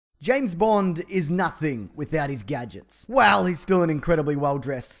James Bond is nothing without his gadgets. Well, he's still an incredibly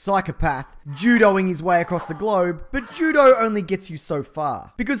well-dressed psychopath, judoing his way across the globe, but judo only gets you so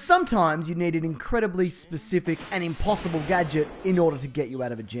far. Because sometimes you need an incredibly specific and impossible gadget in order to get you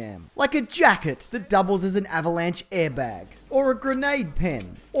out of a jam. Like a jacket that doubles as an avalanche airbag, or a grenade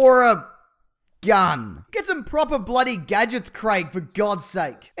pen, or a gun. Get some proper bloody gadgets, Craig, for God's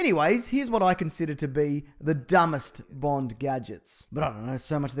sake. Anyways, here's what I consider to be the dumbest Bond gadgets. But I don't know,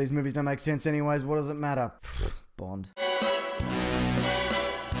 so much of these movies don't make sense anyways, what does it matter? Bond.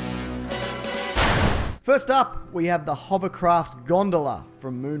 First up, we have the hovercraft gondola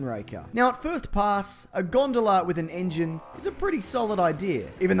from Moonraker. Now at first pass, a gondola with an engine is a pretty solid idea,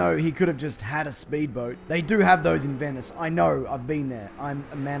 even though he could have just had a speedboat. They do have those in Venice, I know, I've been there, I'm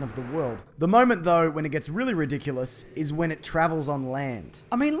a man of the world. The moment though, when it gets really ridiculous, is when it travels on land.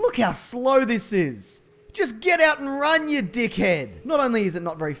 I mean, look how slow this is. Just get out and run, you dickhead! Not only is it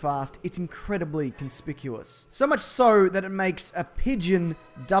not very fast, it's incredibly conspicuous. So much so that it makes a pigeon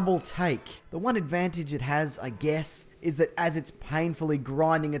double take. The one advantage it has, I guess, is that as it's painfully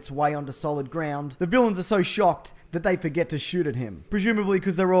grinding its way onto solid ground, the villains are so shocked that they forget to shoot at him. Presumably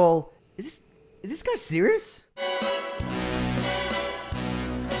because they're all, is this guy serious?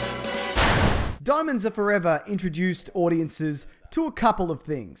 Diamonds Are Forever introduced audiences to a couple of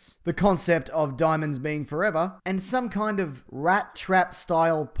things. The concept of diamonds being forever, and some kind of rat trap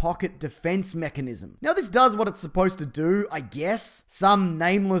style pocket defense mechanism. Now this does what it's supposed to do, I guess. Some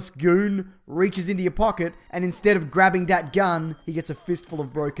nameless goon reaches into your pocket, and instead of grabbing that gun, he gets a fistful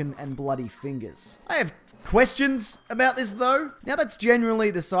of broken and bloody fingers. I have questions about this though. Now that's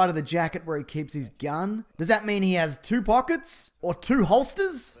generally the side of the jacket where he keeps his gun. Does that mean he has two pockets? Or two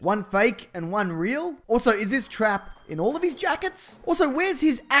holsters? One fake and one real? Also, is this trap in all of his jackets? Also, where's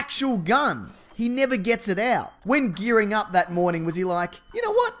his actual gun? He never gets it out. When gearing up that morning, was he like, you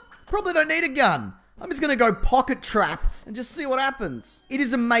know what? Probably don't need a gun. I'm just gonna go pocket trap and just see what happens. It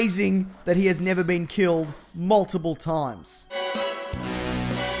is amazing that he has never been killed multiple times.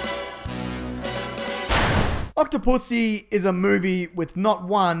 Octopussy is a movie with not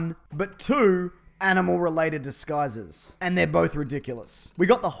one, but two animal-related disguises. And they're both ridiculous. We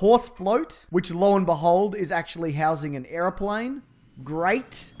got the horse float, which lo and behold is actually housing an aeroplane.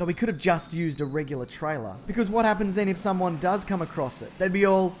 Great, though we could have just used a regular trailer. Because what happens then if someone does come across it? They'd be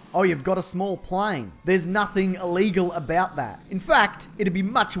all, oh, you've got a small plane. There's nothing illegal about that. In fact, it'd be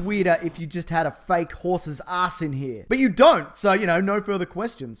much weirder if you just had a fake horse's ass in here. But you don't, so, you know, no further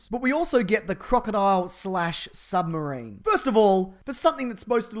questions. But we also get the crocodile slash submarine. First of all, for something that's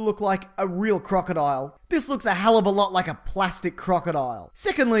supposed to look like a real crocodile, this looks a hell of a lot like a plastic crocodile.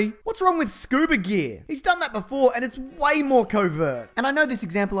 Secondly, what's wrong with scuba gear? He's done that before and it's way more covert. And I know this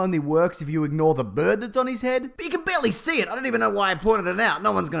example only works if you ignore the bird that's on his head, but you can barely see it. I don't even know why I pointed it out.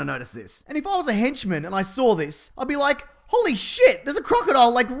 No one's gonna notice this. And if I was a henchman and I saw this, I'd be like, holy shit, there's a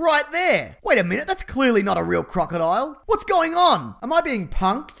crocodile like right there. Wait a minute, that's clearly not a real crocodile. What's going on? Am I being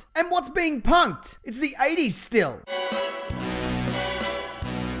punked? And what's being punked? It's the 80s still.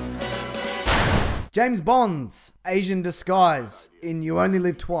 James Bond's Asian disguise in You Only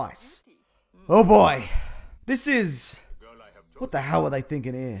Live Twice. Oh boy. This is... what the hell were they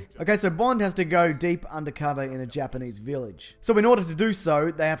thinking here? Okay, so Bond has to go deep undercover in a Japanese village. So in order to do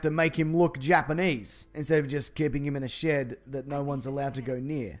so, they have to make him look Japanese, instead of just keeping him in a shed that no one's allowed to go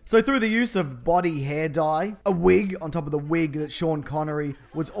near. So through the use of body hair dye, a wig on top of the wig that Sean Connery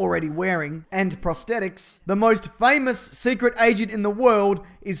was already wearing, and prosthetics, the most famous secret agent in the world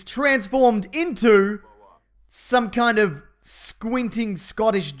is transformed into some kind of squinting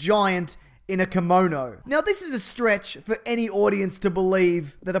Scottish giant in a kimono. Now this is a stretch for any audience to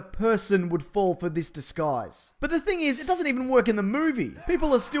believe that a person would fall for this disguise. But the thing is, it doesn't even work in the movie.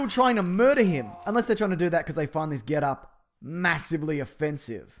 People are still trying to murder him, unless they're trying to do that because they find this getup massively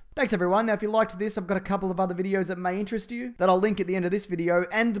offensive. Thanks everyone. Now if you liked this, I've got a couple of other videos that may interest you that I'll link at the end of this video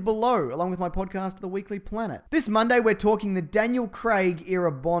and below, along with my podcast, The Weekly Planet. This Monday, we're talking the Daniel Craig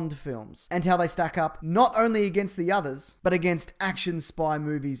era Bond films and how they stack up not only against the others, but against action spy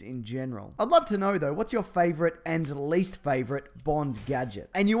movies in general. I'd love to know though, what's your favorite and least favorite Bond gadget?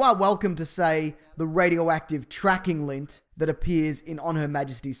 And you are welcome to say the radioactive tracking lint that appears in On Her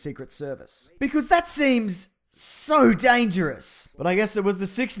Majesty's Secret Service. Because that seems so dangerous. But I guess it was the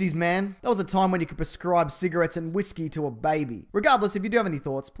 60s, man. That was a time when you could prescribe cigarettes and whiskey to a baby. Regardless, if you do have any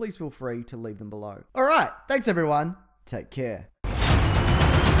thoughts, please feel free to leave them below. Alright, thanks everyone. Take care.